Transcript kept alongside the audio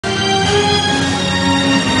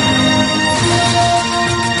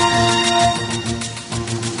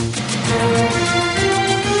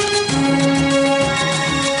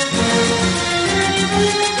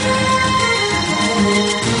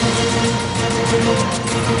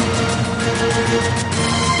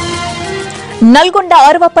నల్గొండ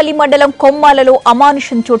ఆర్వపల్లి మండలం కొమ్మాలలో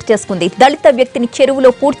అమానుషం చోటు చేసుకుంది. దళిత వ్యక్తిని చెరువులో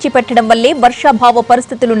పూడ్చిపెట్టడం వల్లే వర్షాభావ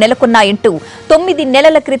పరిస్థితులు నెలకొన్నాయంటూ 9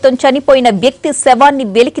 నెలల క్రితం చనిపోయిన వ్యక్తి శవాన్ని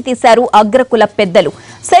వెలికితీశారు అగ్రకుల పెద్దలు.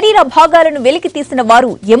 శరీర భాగాలను వెలికితీసిన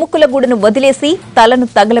వారు ఎముకల గూడును వదిలేసి తలను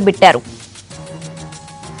తగలబెట్టారు.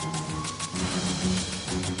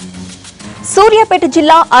 సూర్యాపేట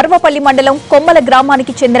జిల్లా అర్వపల్లి మండలం కొమ్మల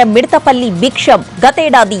గ్రామానికి చెందిన మిడతపల్లి భిక్షం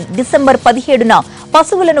గతేడాది డిసెంబర్ 17న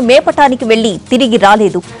పశువులను మేపటానికి వెళ్లి తిరిగి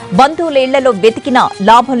రాలేదు. బంధువుల ఇళ్లలో వెతికినా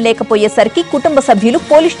లాభం లేకపోయేసరికి కుటుంబ సభ్యులు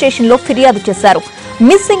పోలీస్ స్టేషన్లో ఫిర్యాదు చేశారు.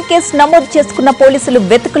 మిస్సింగ్ కేసు నమోదు చేసుకున్న పోలీసులు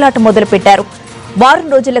వెతుకులాట మొదలుపెట్టారు. వారం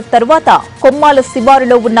రోజుల తరువాత కొమ్మాల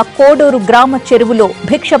శివారులో ఉన్న కోడూరు గ్రామ చెరువులో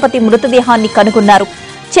భిక్షపతి మృతదేహాన్ని కనుగొన్నారు.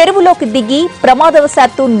 చెరువులోకి దిగి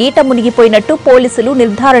ప్రమాదవశాత్తు నీట మునిగిపోయినట్టు పోలీసులు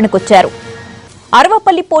నిర్ధారణకొచ్చారు.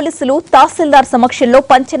 అర్వపల్లి పోలీసులు తహసీల్దార్ సమక్షంలో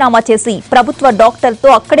పంచనామా చేసి ప్రభుత్వ డాక్టర్తో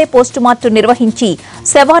అక్కడే పోస్టుమార్టం నిర్వహించి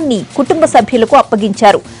శవాన్ని కుటుంబ సభ్యులకు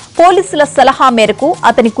అప్పగించారు. పోలీసుల సలహా మేరకు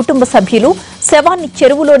అతని కుటుంబ సభ్యులు శవాన్ని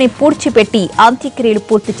చెరువులోనే పూడ్చిపెట్టి అంత్యక్రియలు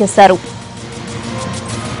పూర్తి చేశారు.